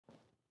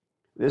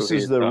to This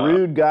is his. the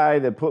rude guy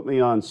that put me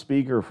on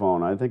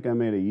speakerphone. I think I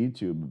made a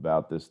YouTube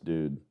about this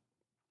dude.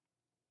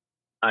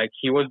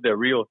 He was the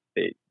real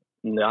estate.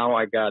 Now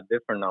I got a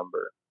different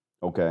number.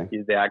 Okay.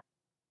 He's the actual.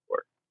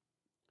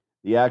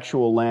 The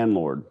actual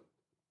landlord.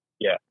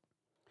 Yeah.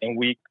 And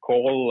we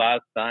called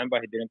last time, but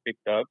he didn't pick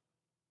up.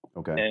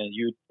 Okay. And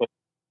you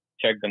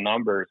check the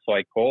number, so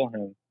I called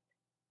him,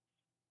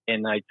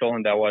 and I told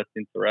him that I was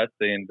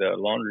interested in the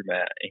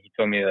laundromat, and he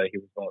told me that he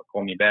was going to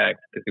call me back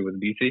because he was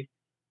busy.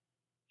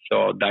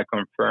 So that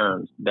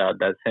confirms that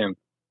that's him,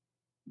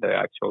 the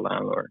actual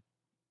landlord.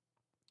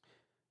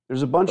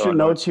 There's a bunch of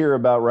notes here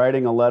about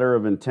writing a letter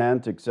of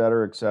intent, et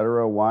cetera, et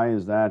cetera. Why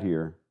is that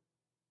here?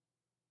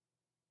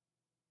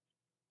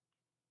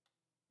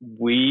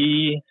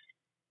 We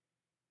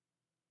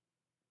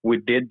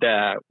did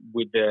that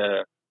with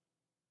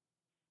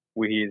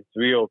his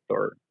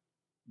realtor,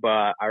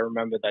 but I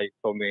remember that he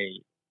told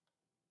me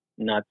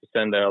not to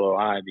send the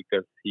LOI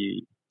because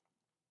he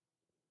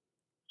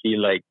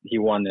didn't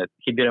want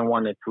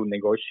it to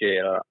negotiate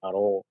at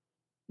all,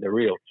 the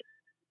realtor.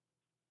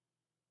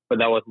 But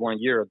that was 1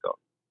 year ago.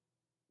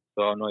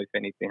 So I don't know if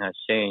anything has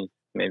changed.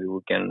 Maybe we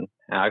can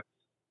ask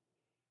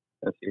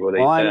and see what they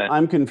say.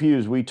 I'm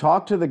confused. We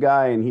talked to the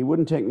guy and he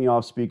wouldn't take me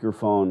off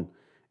speakerphone.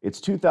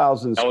 It's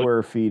 2,000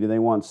 square feet and they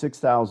want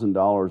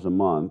 $6,000 a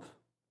month.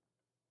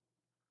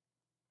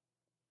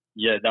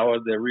 Yeah, that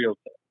was the realtor.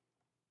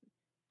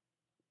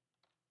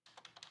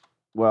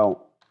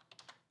 Well,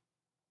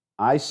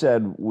 I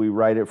said we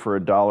write it for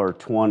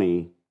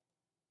 $1.20.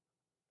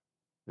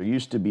 There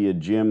used to be a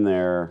gym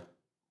there,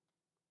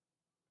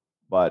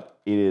 but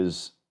it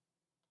is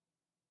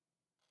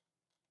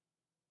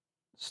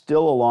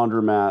still a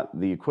laundromat.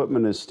 The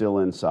equipment is still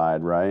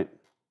inside, right?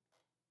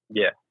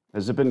 Yeah.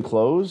 Has it been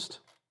closed?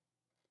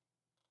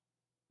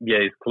 Yeah,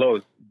 it's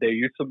closed. There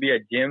used to be a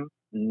gym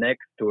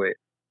next to it,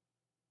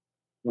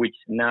 which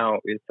now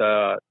is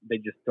they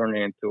just turned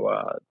it into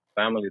a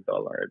Family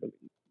Dollar, I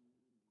believe.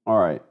 All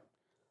right.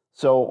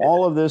 So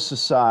all of this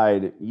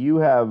aside, you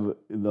have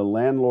the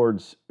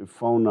landlord's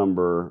phone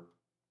number,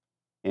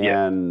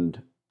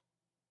 and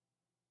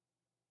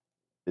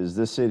is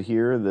this it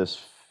here,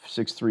 this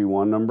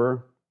 631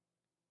 number?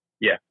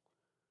 Yeah.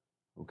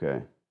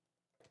 Okay.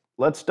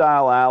 Let's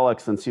dial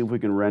Alex and see if we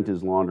can rent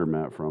his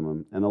laundromat from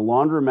him. And the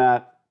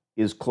laundromat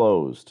is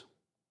closed.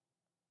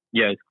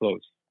 Yeah, it's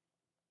closed.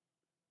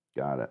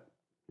 Got it.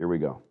 Here we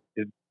go.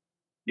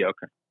 Yeah,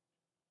 okay.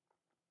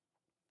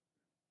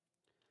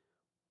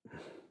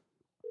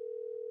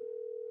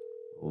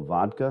 A little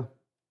vodka, a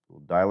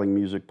little dialing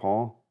music,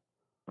 Paul.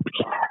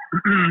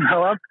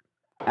 Hello?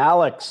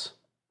 Alex.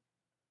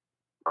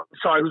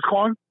 Sorry, who's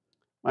calling?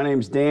 My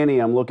name's Danny.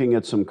 I'm looking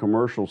at some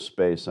commercial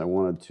space. I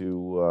wanted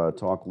to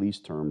talk lease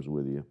terms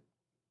with you.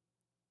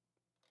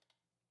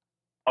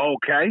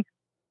 Okay.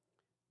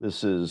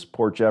 This is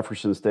Port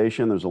Jefferson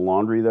Station. There's a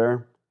laundry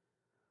there.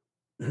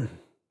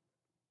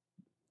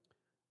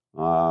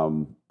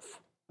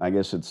 I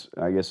guess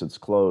it's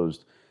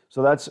closed.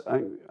 So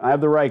I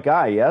have the right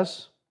guy,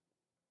 yes?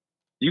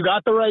 You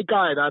got the right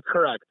guy. That's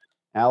correct.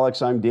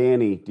 Alex, I'm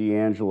Danny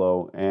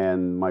D'Angelo,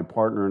 and my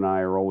partner and I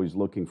are always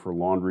looking for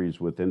laundries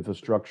with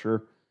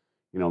infrastructure.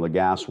 You know, the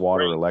gas,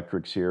 water,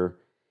 electrics here.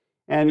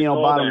 And, you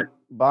know,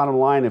 bottom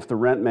line, if the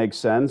rent makes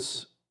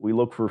sense, we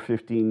look for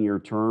 15-year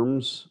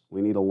terms.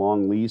 We need a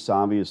long lease,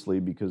 obviously,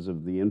 because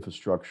of the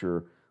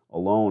infrastructure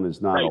alone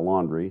is not a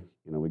laundry.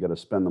 You know, we got to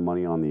spend the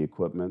money on the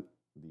equipment,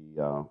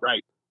 the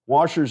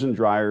washers and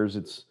dryers.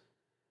 It's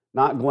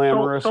not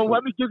glamorous. So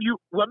let me give you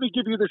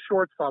the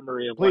short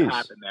summary of what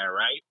happened there,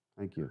 right?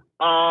 Thank you.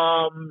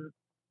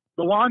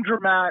 The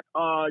laundromat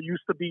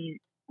used to be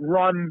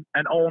run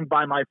and owned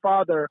by my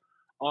father.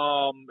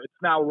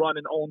 It's now run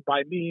and owned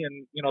by me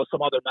and, you know,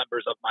 some other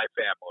members of my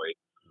family.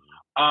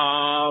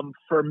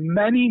 For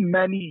many,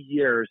 many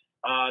years,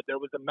 there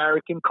was an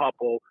American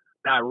couple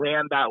that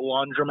ran that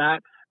laundromat,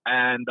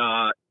 and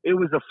it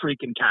was a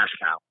freaking cash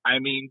cow. I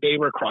mean, they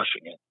were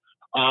crushing it.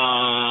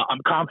 I'm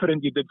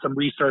confident you did some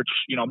research,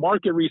 you know,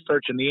 market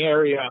research in the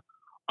area.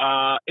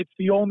 It's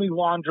the only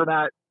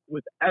laundromat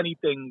with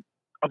anything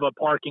of a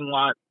parking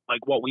lot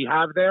like what we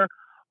have there.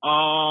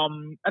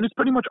 And it's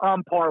pretty much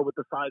on par with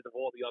the size of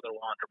all the other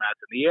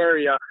laundromats in the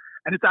area.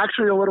 And it's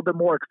actually a little bit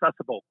more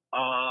accessible.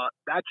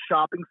 That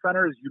shopping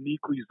center is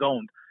uniquely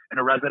zoned in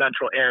a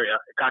residential area.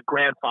 It got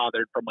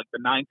grandfathered from like the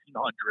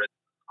 1900s.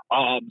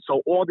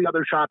 So all the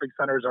other shopping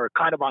centers are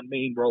kind of on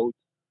main roads.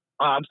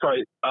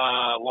 Laundromats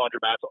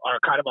are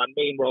kind of on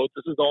main roads.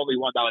 This is the only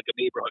one that like a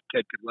neighborhood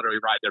kid could literally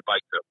ride their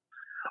bike to.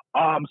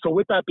 So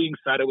with that being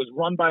said, it was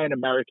run by an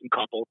American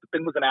couple. The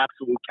thing was an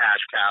absolute cash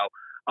cow.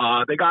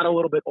 They got a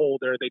little bit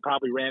older. They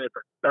probably ran it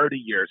for 30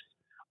 years.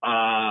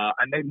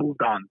 And they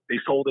moved on. They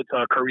sold it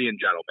to a Korean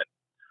gentleman.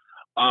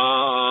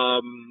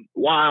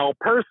 While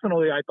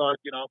personally, I thought,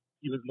 you know,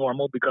 he was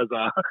normal because,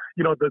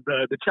 you know,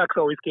 the checks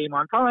always came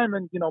on time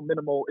and, you know,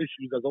 minimal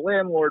issues as a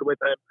landlord with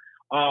him.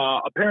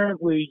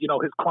 Apparently, you know,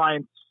 his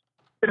clients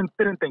didn't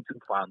think too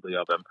fondly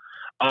of him.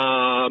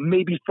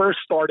 Maybe first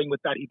starting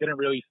with that, he didn't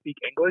really speak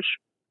English.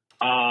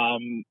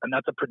 and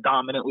that's a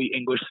predominantly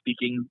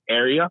English-speaking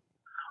area.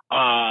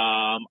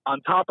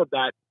 On top of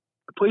that,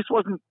 the place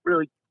wasn't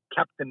really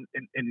kept in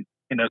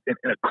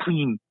a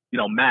clean,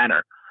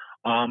 manner.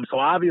 So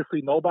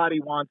obviously nobody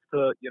wants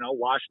to,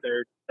 wash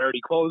their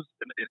dirty clothes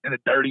in a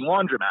dirty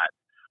laundromat.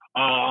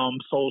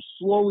 So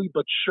slowly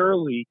but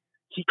surely,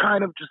 he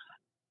kind of just,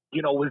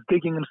 was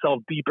digging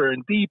himself deeper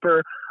and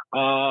deeper,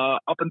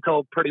 up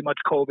until pretty much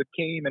COVID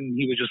came and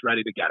he was just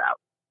ready to get out.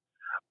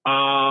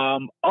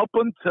 Up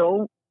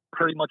until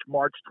pretty much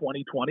March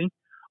 2020,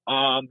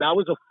 that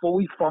was a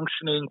fully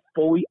functioning,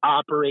 fully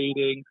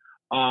operating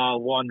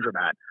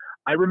laundromat.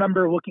 I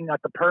remember looking at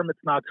the permits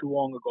not too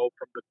long ago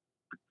from the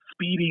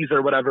Speedies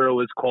or whatever it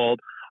was called.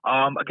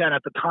 Again,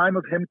 at the time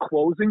of him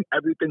closing,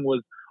 everything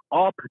was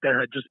up. There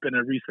had just been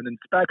a recent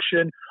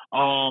inspection.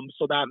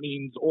 So that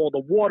means all the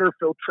water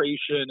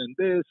filtration and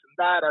this and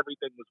that,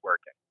 everything was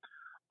working.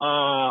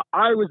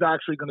 I was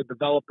actually going to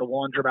develop the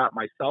laundromat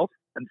myself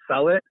and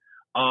sell it.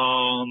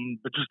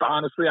 But just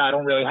honestly, I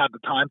don't really have the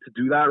time to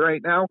do that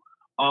right now.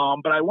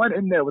 But I went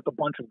in there with a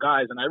bunch of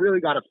guys and I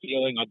really got a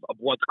feeling of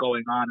what's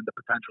going on and the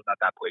potential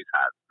that place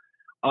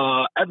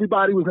has.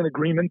 Everybody was in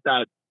agreement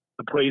that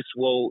the place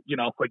will,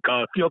 like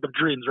a field of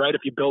dreams, right?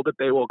 If you build it,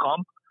 they will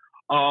come.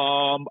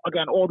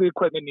 Again, all the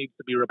equipment needs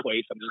to be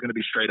replaced. I'm just going to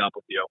be straight up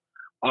with you.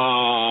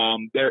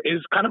 There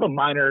is kind of a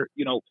minor,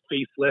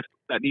 facelift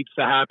that needs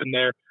to happen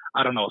there.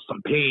 I don't know,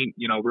 some paint,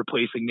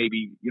 replacing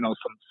maybe,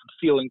 some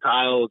ceiling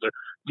tiles or,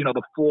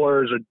 the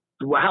floors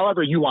or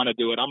however you want to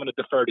do it. I'm going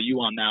to defer to you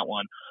on that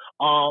one.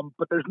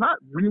 But there's not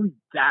really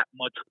that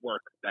much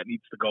work that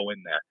needs to go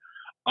in there.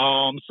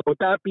 So with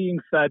that being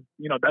said,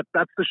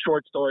 that's the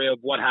short story of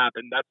what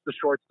happened. That's the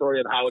short story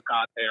of how it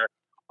got there.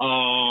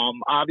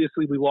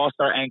 Obviously we lost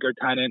our anchor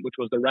tenant, which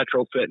was the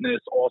Retro Fitness,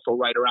 also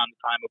right around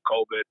the time of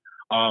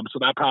COVID. So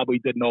that probably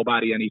did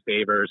nobody any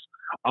favors.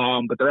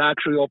 But they're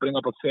actually opening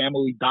up a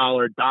Family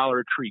Dollar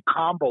Tree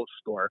combo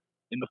store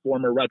in the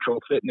former Retro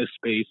Fitness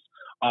space.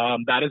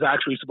 That is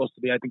actually supposed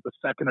to be, I think, the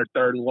second or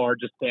third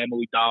largest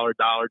Family Dollar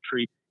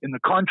Tree in the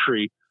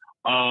country.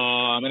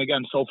 And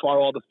again, so far,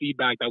 all the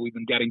feedback that we've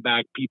been getting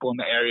back, people in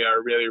the area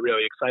are really,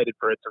 really excited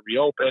for it to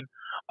reopen.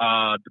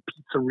 The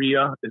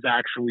pizzeria is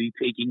actually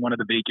taking one of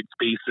the vacant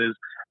spaces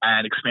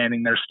and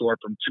expanding their store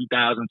from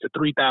 2,000 to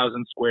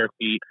 3,000 square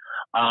feet.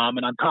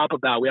 And on top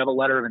of that, we have a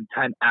letter of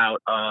intent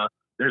out.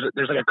 There's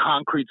like a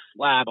concrete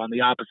slab on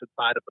the opposite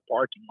side of the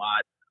parking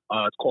lot.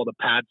 It's called a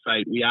pad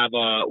site. We have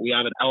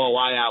an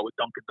LOI out with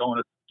Dunkin'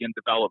 Donuts in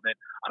development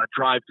on a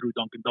drive-through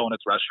Dunkin'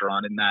 Donuts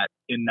restaurant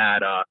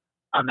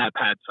on that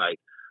pad site.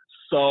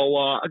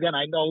 So again,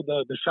 I know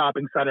the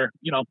shopping center,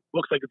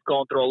 looks like it's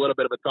going through a little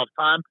bit of a tough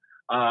time.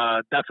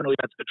 Definitely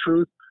that's the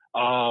truth.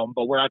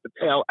 But we're at the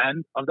tail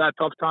end of that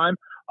tough time.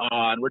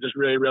 And we're just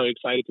really, really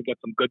excited to get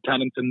some good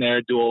tenants in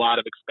there, do a lot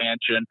of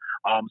expansion,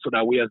 so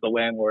that we as the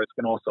landlords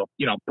can also,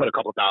 put a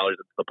couple of dollars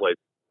into the place.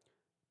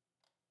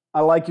 I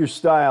like your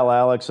style,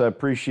 Alex. I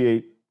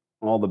appreciate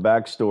all the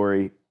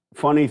backstory.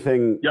 Funny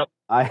thing, yep.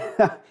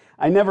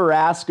 I never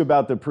ask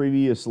about the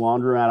previous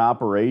laundromat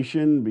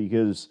operation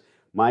because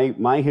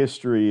my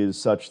history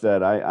is such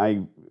that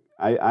I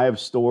have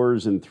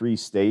stores in 3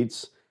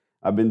 states.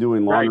 I've been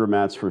doing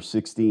laundromats for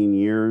 16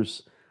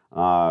 years.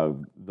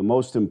 The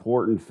most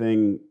important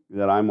thing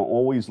that I'm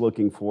always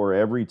looking for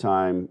every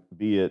time,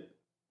 be it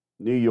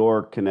New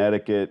York,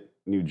 Connecticut,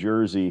 New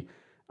Jersey,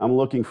 I'm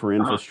looking for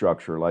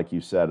infrastructure, like you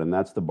said, and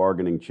that's the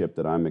bargaining chip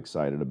that I'm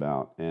excited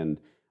about. And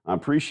I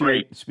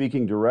appreciate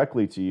speaking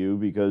directly to you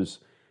because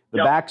the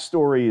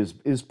backstory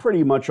is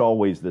pretty much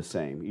always the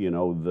same.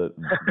 The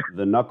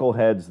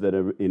knuckleheads that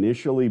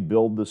initially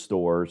build the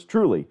stores,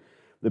 truly,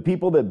 the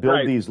people that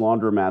build these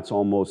laundromats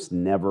almost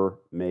never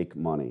make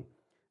money.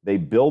 They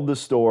build the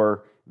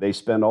store, they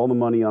spend all the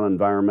money on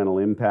environmental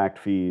impact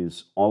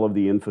fees, all of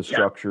the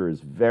infrastructure is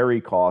very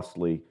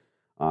costly.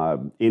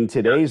 In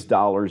today's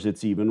dollars,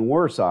 it's even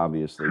worse,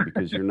 obviously,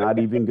 because you're not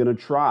even going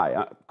to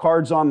try.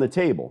 Cards on the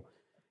table.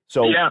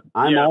 So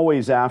I'm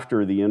always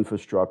after the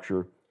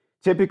infrastructure.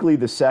 Typically,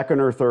 the second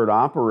or third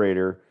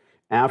operator,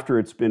 after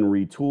it's been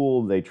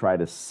retooled, they try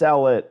to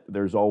sell it.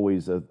 There's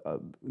always a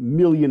 $1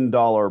 million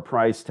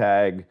price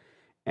tag.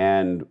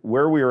 And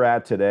where we're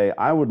at today,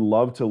 I would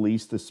love to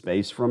lease the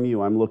space from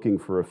you. I'm looking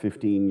for a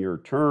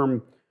 15-year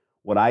term.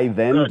 What I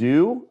then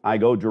do, I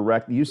go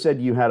direct. You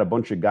said you had a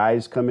bunch of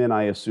guys come in.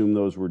 I assume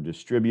those were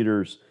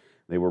distributors.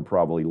 They were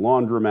probably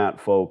laundromat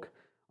folk.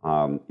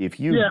 If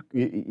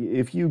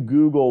you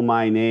Google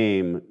my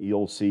name,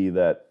 you'll see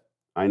that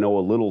I know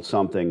a little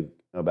something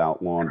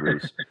about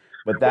laundries.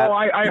 But that well,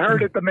 I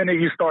heard it the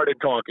minute you started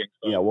talking.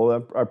 So. Yeah,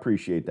 well, I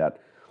appreciate that.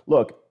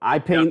 Look, I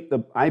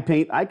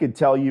could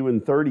tell you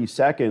in 30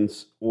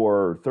 seconds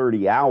or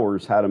 30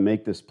 hours how to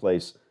make this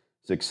place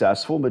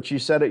successful, but you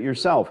said it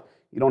yourself.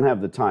 You don't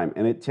have the time,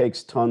 and it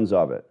takes tons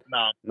of it.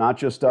 No. Not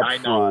just up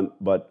front,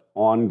 but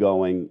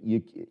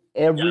ongoing.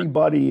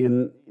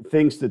 Everybody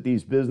thinks that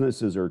these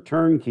businesses are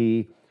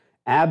turnkey,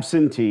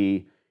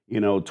 absentee,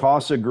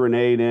 toss a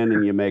grenade in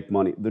and you make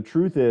money. The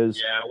truth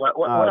is... Yeah,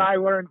 what I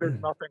learned is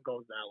nothing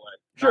goes that way.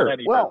 Sure.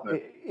 Well,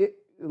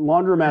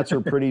 laundromats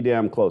are pretty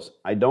damn close.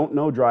 I don't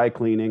know dry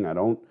cleaning. I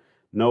don't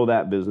know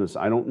that business.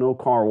 I don't know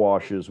car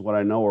washes. What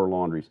I know are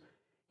laundries.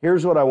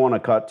 Here's what I want to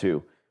cut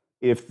to.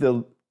 If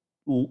the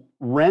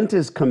rent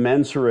is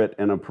commensurate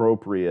and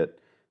appropriate,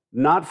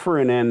 not for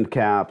an end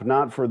cap,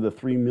 not for the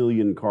 3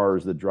 million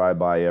cars that drive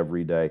by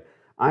every day,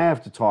 I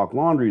have to talk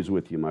laundries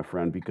with you, my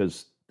friend,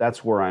 because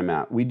that's where I'm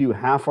at. We do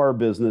half our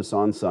business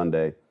on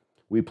Sunday.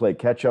 We play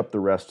catch up the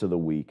rest of the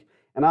week.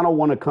 And I don't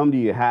want to come to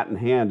you hat in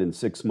hand in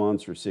 6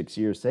 months or 6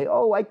 years, say,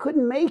 oh, I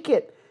couldn't make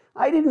it.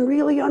 I didn't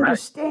really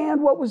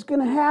understand what was going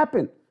to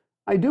happen.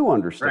 I do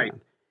understand. Right.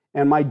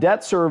 And my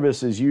debt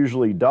service is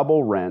usually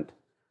double rent.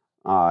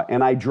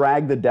 And I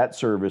drag the debt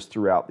service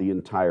throughout the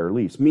entire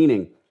lease,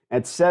 meaning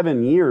at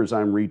 7 years,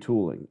 I'm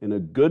retooling. In a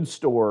good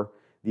store,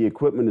 the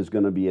equipment is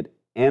going to be at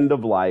end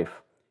of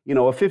life. You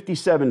know, a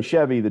 57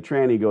 Chevy, the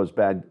tranny goes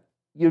bad,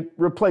 you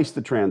replace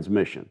the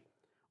transmission.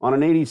 On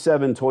an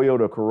 87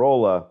 Toyota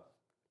Corolla,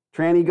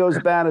 tranny goes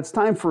bad, it's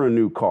time for a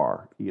new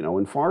car. You know,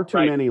 in far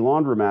too many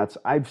laundromats,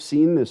 I've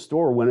seen this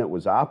store when it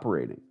was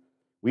operating.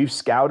 We've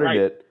scouted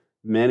it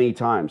many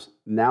times.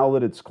 Now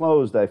that it's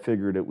closed, I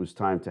figured it was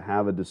time to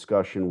have a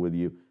discussion with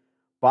you.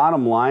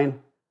 Bottom line,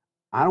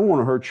 I don't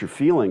want to hurt your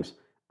feelings.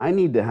 I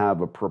need to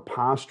have a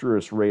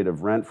preposterous rate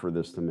of rent for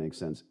this to make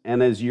sense.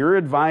 And as your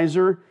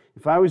advisor,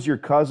 if I was your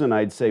cousin,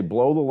 I'd say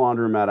blow the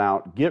laundromat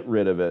out, get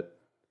rid of it.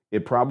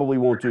 It probably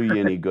won't do you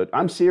any good.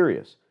 I'm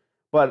serious.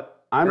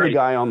 But I'm the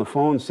guy on the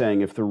phone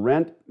saying if the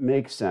rent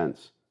makes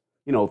sense,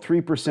 you know,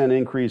 3%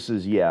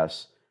 increases,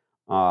 yes.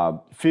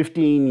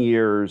 15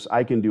 years,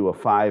 I can do a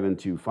 5 and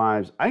 2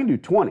 5s. I can do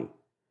 20.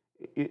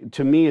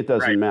 To me, it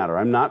doesn't matter.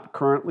 I'm not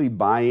currently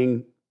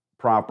buying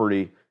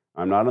property.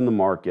 I'm not in the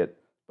market,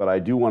 but I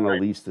do want to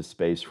lease the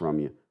space from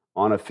you.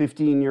 On a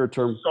 15-year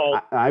term,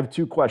 I have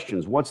 2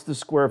 questions. What's the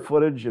square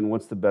footage and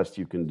what's the best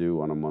you can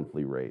do on a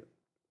monthly rate?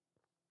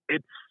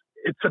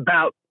 It's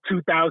about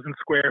 2,000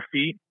 square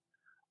feet.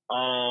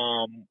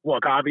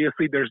 Look,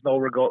 obviously there's no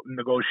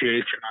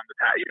negotiation on the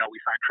tax. You know, we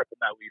sign triple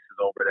net leases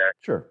over there.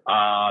 Sure.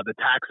 The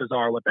taxes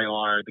are what they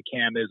are. The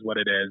CAM is what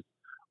it is.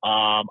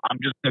 I'm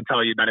just going to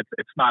tell you that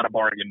it's not a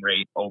bargain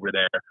rate over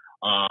there.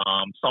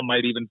 Some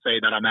might even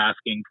say that I'm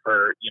asking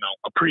for, you know,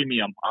 a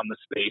premium on the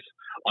space,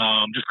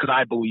 just because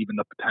I believe in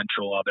the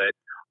potential of it.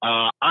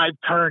 I've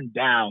turned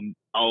down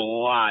a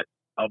lot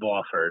of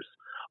offers.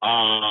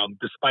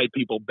 Despite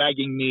people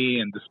begging me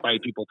and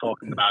despite people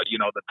talking about, you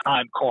know, the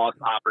time cost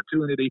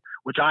opportunity,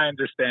 which I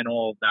understand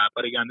all of that.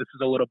 But again, this is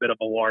a little bit of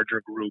a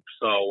larger group.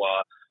 So,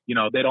 you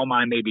know, they don't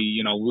mind maybe,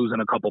 you know, losing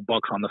a couple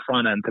bucks on the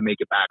front end to make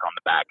it back on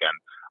the back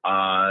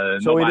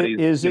end. So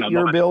is it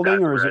your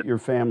building or is it your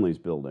family's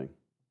building?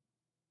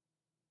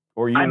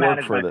 Or you I work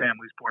manage for my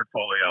family's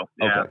portfolio.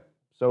 Yeah. Okay.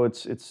 So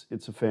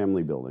it's a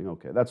family building.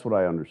 Okay. That's what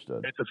I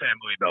understood. It's a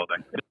family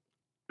building.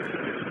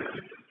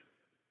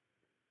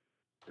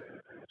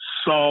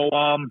 So,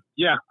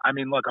 yeah, I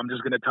mean, look, I'm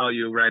just going to tell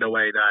you right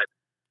away that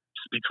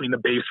just between the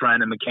base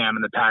rent and the CAM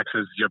and the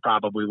taxes, you're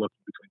probably looking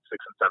between $6,000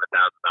 and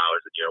 $7,000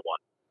 in year one.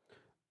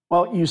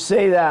 Well, you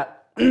say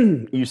that,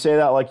 you say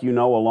that like you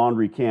know a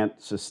laundry can't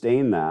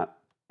sustain that,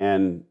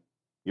 and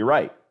you're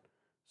right.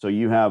 So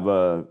you have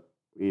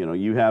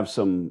you have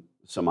some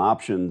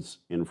options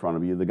in front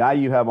of you. The guy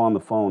you have on the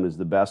phone is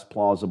the best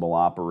plausible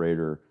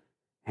operator,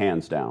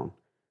 hands down,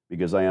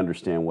 because I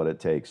understand what it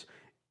takes.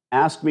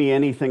 Ask me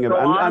anything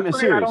about. I'm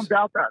serious. I don't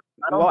doubt that.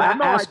 I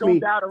don't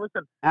doubt it.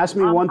 Listen, ask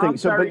me one thing.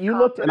 So, but you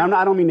looked, and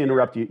I don't mean to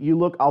interrupt you. You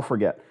look. I'll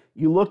forget.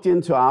 You looked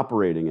into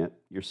operating it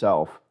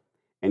yourself,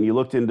 and you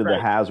looked into the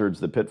hazards,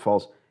 the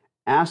pitfalls.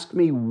 Ask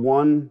me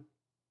one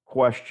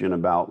question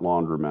about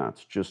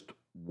laundromats. Just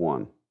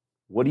one.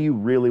 What do you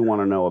really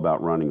want to know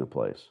about running the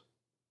place?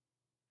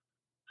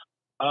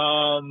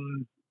 I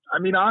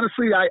mean,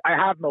 honestly, I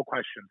have no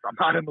questions. I'm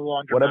not in the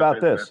laundromat. What about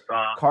business. this?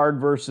 Card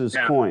versus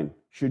coin.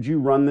 Should you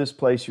run this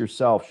place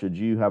yourself? Should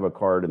you have a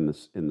card in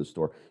the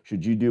store?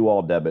 Should you do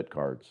all debit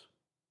cards?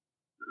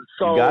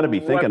 So you got to be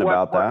thinking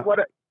about that. What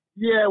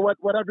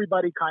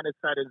everybody kind of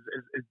said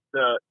is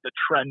the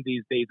trend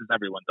these days is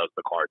everyone does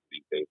the cards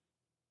these days.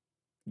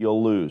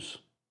 You'll lose.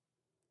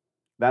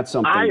 That's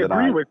something I that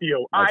agree with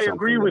you. I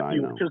agree with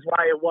you, know. which is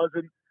why it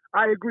wasn't.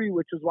 I agree,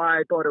 which is why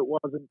I thought it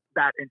wasn't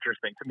that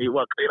interesting to me.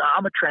 Look,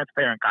 I'm a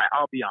transparent guy.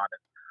 I'll be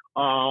honest.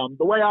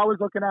 The way I was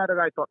looking at it,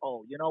 I thought,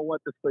 oh, you know what?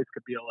 This place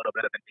could be a little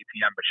bit of an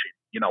ATM machine,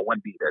 you know,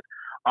 when needed.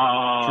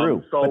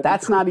 True. So, but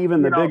that's not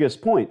even the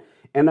biggest point.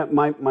 And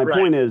my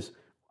point is,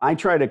 I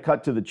try to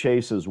cut to the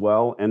chase as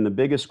well. And the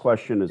biggest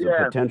question is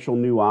a potential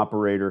new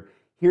operator.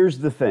 Here's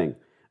the thing.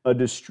 A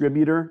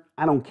distributor,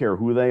 I don't care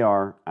who they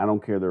are. I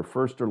don't care their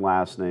first or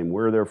last name,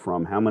 where they're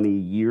from, how many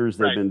years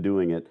they've been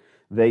doing it.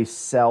 They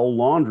sell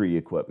laundry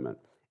equipment.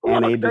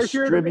 And a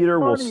distributor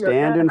will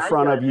stand in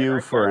front of you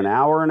for an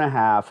hour and a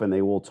half, and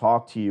they will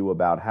talk to you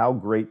about how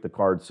great the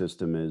card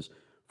system is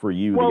for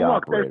you, the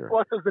operator. Well,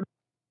 look, there's pluses and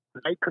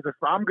minuses, right? Because if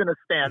I'm going to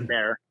stand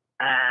there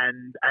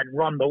and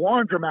run the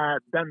laundromat,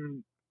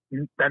 then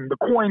the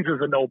coins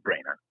is a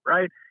no-brainer,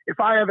 right? If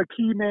I have a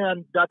key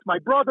man that's my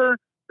brother,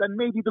 then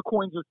maybe the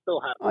coins would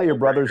still have. Oh, your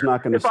brother's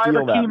not going to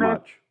steal that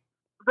much.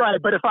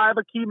 Right, but if I have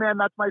a key man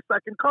that's my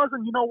second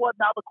cousin, you know what?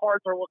 Now the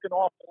cards are looking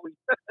awfully,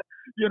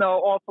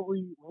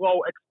 awfully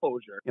low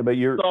exposure. Yeah, but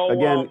you're So,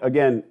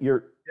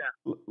 you're.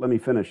 Let me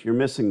finish. You're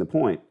missing the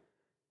point.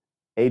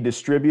 A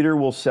distributor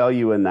will sell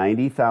you a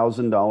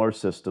 $90,000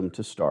 system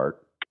to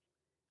start.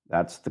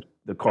 That's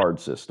the card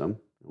system.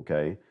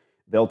 Okay,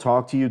 they'll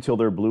talk to you till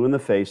they're blue in the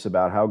face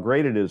about how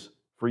great it is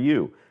for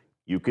you.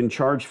 You can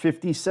charge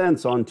 50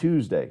 cents on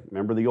Tuesday.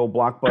 Remember the old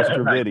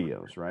Blockbuster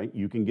videos, right?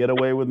 You can get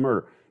away with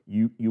murder.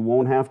 You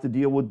won't have to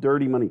deal with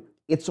dirty money.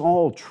 It's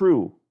all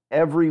true.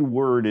 Every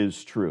word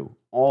is true.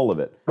 All of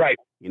it. Right.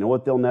 You know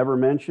what they'll never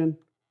mention?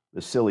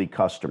 The silly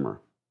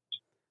customer.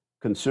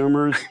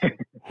 Consumers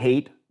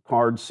hate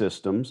card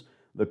systems.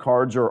 The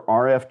cards are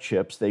RF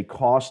chips. They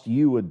cost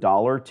you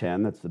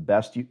 $1.10. That's the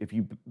best. If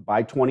you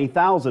buy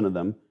 20,000 of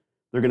them,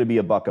 they're going to be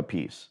 $1 a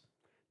piece.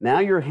 Now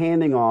you're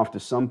handing off to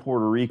some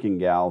Puerto Rican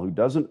gal who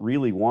doesn't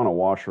really want to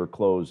wash her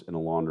clothes in a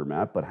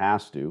laundromat, but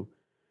has to.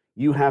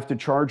 You have to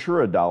charge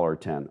her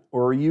 $1.10,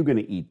 or are you going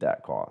to eat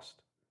that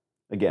cost?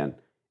 Again,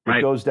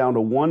 it goes down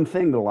to one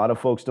thing that a lot of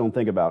folks don't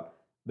think about.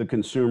 The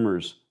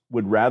consumers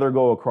would rather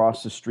go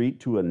across the street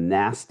to a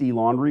nasty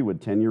laundry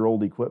with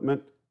 10-year-old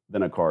equipment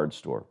than a card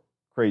store.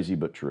 Crazy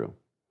but true.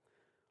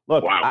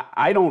 Look,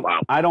 I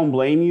don't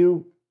blame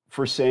you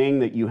for saying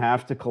that you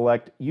have to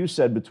collect. You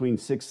said between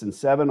 6 and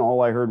 7.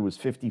 All I heard was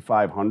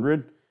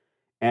 5,500,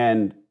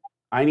 and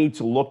I need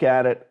to look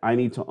at it. I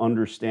need to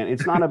understand.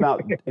 It's not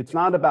about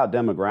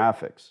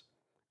demographics.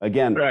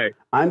 Again,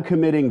 I'm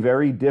committing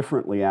very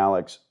differently,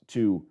 Alex,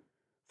 to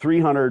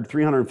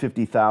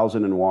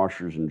 350,000 in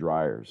washers and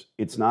dryers.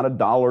 It's not a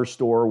dollar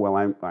store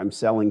where I'm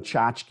selling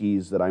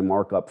tchotchkes that I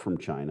mark up from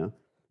China.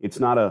 It's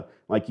not a,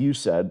 like you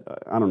said,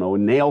 I don't know, a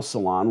nail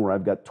salon where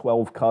I've got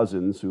 12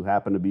 cousins who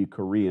happen to be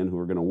Korean who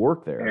are going to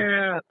work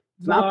there.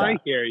 Yeah, I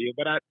hear you,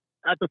 but at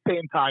the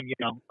same time,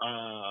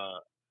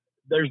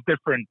 there's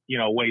different,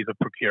 ways of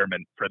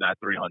procurement for that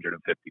 $350,000.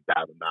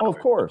 Oh, of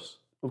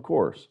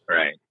course.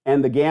 Right.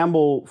 And the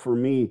gamble for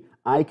me,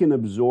 I can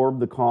absorb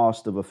the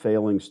cost of a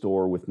failing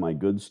store with my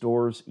good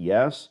stores,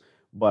 yes,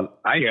 but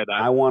I hear that.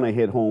 I want to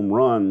hit home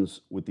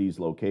runs with these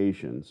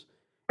locations.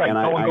 Right. And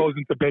no one goes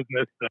into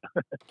business.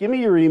 Give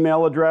me your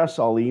email address.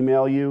 I'll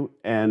email you,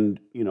 and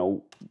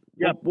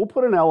we'll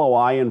put an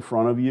LOI in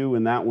front of you,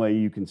 and that way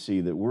you can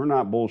see that we're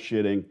not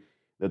bullshitting.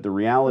 That the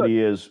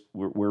reality is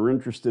we're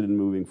interested in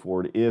moving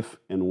forward if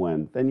and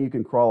when. Then you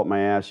can crawl up my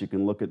ass. You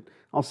can look at.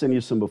 I'll send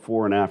you some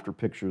before and after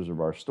pictures of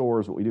our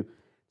stores. What we do.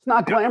 It's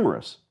not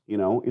glamorous.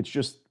 It's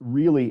just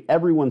really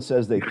everyone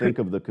says they think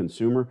of the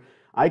consumer.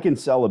 I can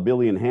sell 1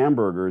 billion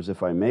hamburgers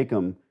if I make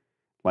them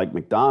like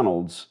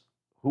McDonald's.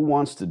 Who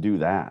wants to do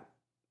that?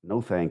 No,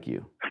 thank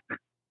you.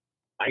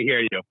 I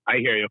hear you.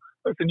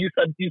 Listen, you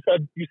said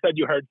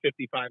you heard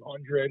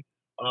 5,500.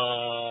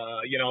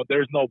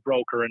 There's no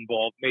broker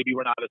involved. Maybe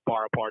we're not as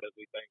far apart as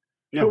we think.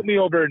 No. Shoot me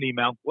over an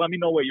email. Let me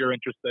know what you're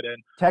interested in.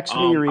 Text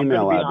me your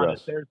email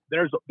address. Honest,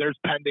 there's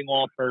pending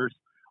offers.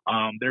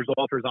 There's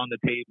offers on the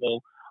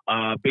table.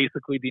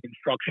 Basically, the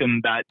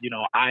instruction that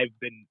I've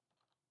been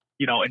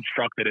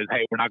instructed is,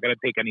 hey, we're not going to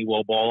take any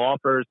lowball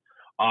offers.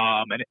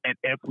 And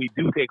if we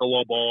do take a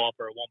lowball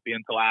offer, it won't be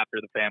until after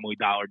the Family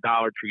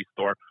Dollar Tree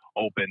store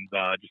opens,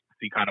 just to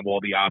see kind of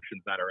all the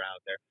options that are out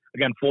there.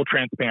 Again, full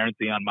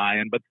transparency on my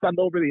end, but send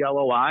over the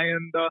LOI,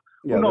 and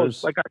who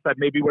knows? Like I said,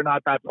 maybe we're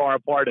not that far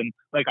apart, and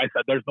like I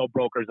said, there's no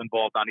brokers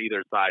involved on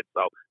either side,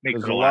 so it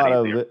makes it a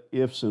lot easier. Of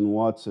ifs and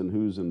whats and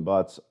who's and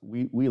buts.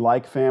 We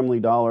like Family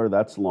Dollar.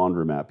 That's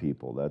Laundromat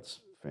people. That's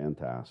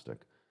fantastic.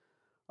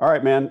 All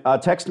right, man.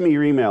 Text me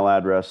your email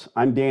address.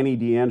 I'm Danny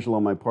D'Angelo.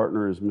 My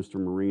partner is Mr.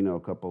 Marino,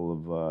 a couple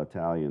of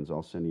Italians.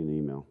 I'll send you an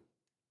email.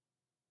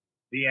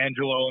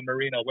 D'Angelo and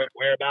Marino.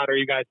 Whereabout are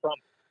you guys from?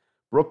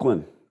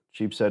 Brooklyn,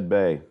 Sheepshead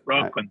Bay.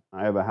 Brooklyn.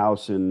 I have a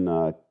house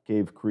in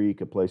Cave Creek,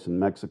 a place in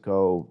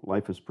Mexico.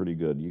 Life is pretty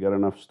good. You got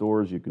enough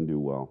stores, you can do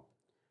well.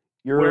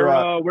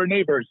 We're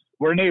neighbors.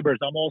 We're neighbors.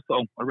 I'm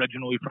also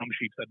originally from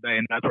Sheepshead Bay,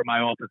 and that's where my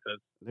office is.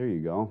 There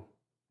you go.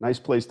 Nice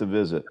place to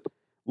visit.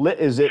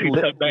 Is it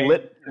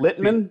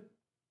Litman?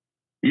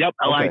 Yep,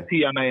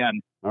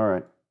 Litman. All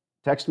right.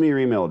 Text me your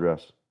email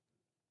address.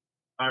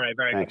 All right,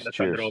 very Thanks. good.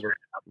 Cheers. Send it over.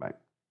 Bye.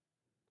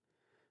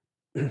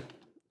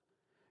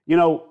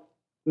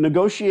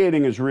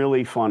 Negotiating is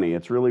really funny.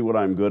 It's really what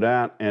I'm good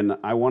at, and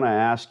I want to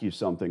ask you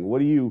something.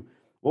 What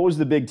was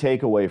the big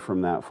takeaway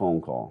from that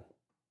phone call?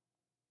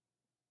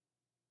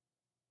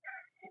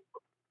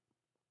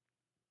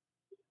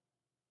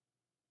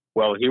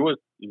 Well,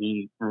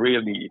 he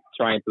really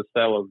trying to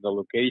sell us the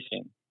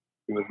location.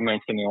 He was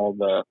mentioning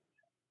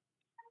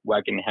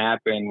what can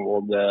happen,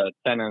 all the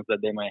tenants that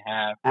they might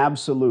have.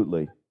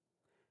 Absolutely.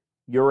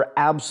 You're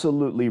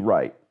absolutely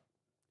right.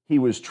 He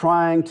was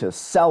trying to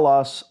sell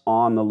us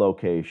on the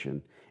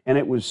location. And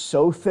it was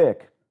so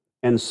thick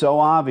and so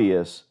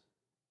obvious,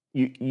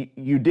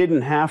 you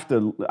didn't have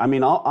to. I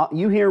mean,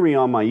 you hear me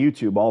on my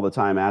YouTube all the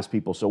time ask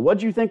people, so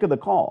what'd you think of the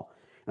call?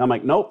 And I'm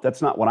like, nope,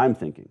 that's not what I'm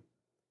thinking.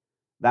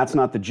 That's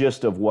not the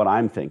gist of what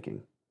I'm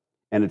thinking.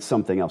 And it's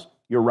something else.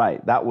 You're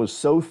right. That was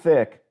so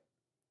thick.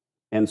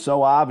 and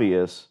so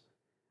obvious.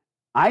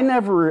 I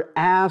never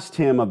asked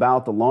him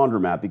about the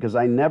laundromat because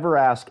I never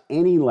ask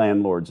any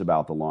landlords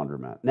about the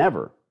laundromat.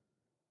 Never.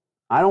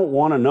 I don't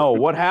want to know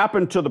what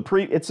happened to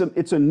the it's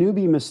a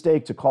newbie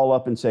mistake to call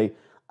up and say,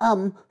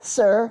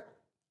 sir,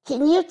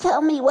 can you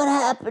tell me what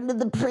happened to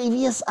the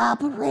previous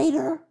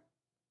operator?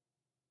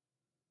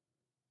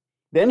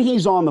 Then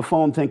he's on the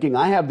phone thinking,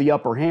 I have the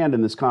upper hand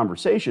in this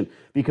conversation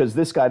because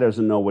this guy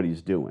doesn't know what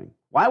he's doing.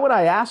 Why would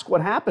I ask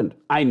what happened?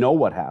 I know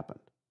what happened.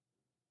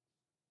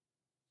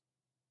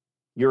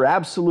 You're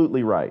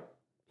absolutely right.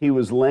 He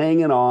was laying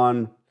it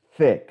on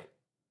thick.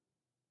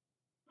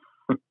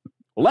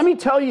 Well, let me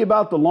tell you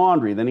about the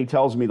laundry. Then he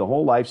tells me the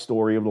whole life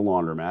story of the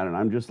laundromat, and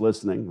I'm just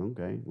listening.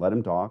 Okay, let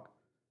him talk.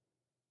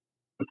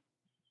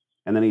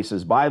 And then he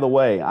says, by the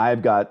way,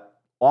 I've got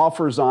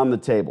offers on the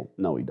table.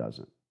 No, he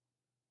doesn't.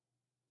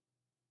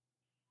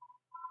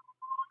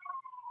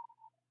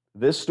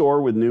 This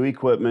store with new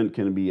equipment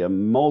can be a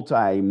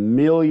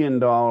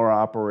multi-million-dollar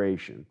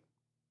operation.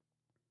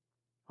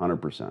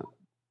 100%.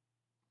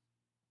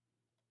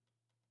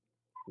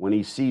 When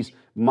he sees,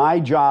 my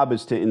job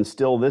is to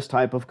instill this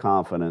type of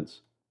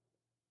confidence,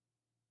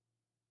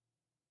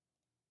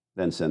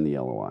 then send the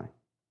LOI.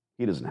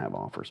 He doesn't have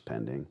offers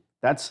pending.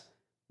 That's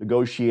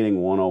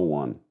negotiating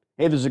 101.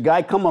 Hey, there's a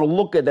guy coming to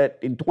look at that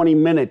in 20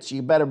 minutes.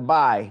 You better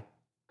buy.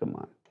 Come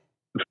on.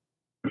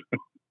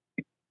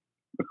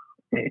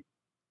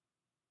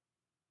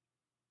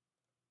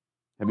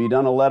 Have you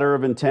done a letter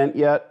of intent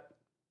yet?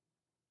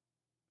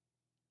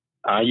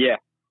 Yeah.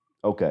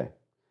 Okay.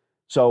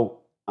 So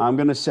I'm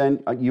going to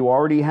send, you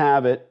already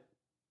have it.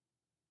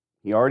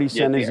 He already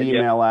sent his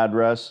email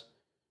address.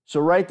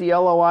 So write the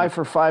LOI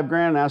for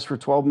 $5,000 and ask for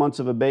 12 months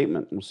of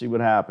abatement. We'll see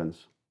what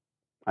happens.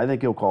 I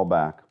think he'll call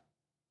back.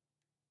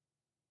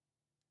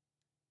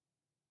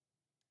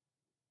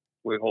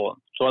 Wait, hold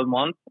on. 12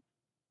 months?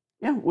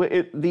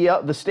 Yeah,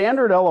 the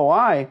standard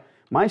LOI,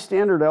 my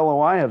standard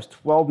LOI has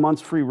 12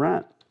 months free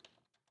rent.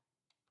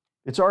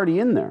 It's already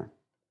in there.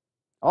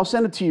 I'll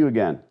send it to you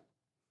again.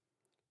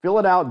 Fill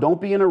it out. Don't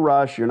be in a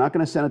rush. You're not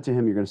going to send it to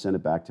him. You're going to send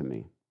it back to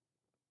me.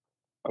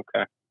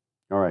 Okay.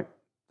 All right.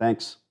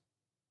 Thanks.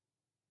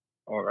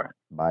 All right.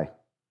 Bye.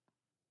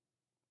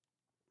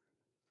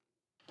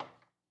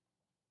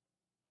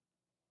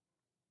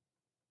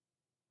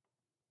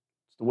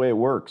 It's the way it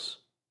works.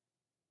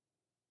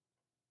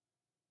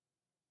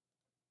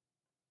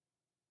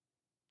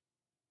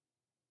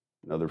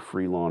 Another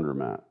free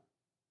laundromat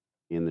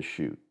in the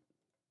chute.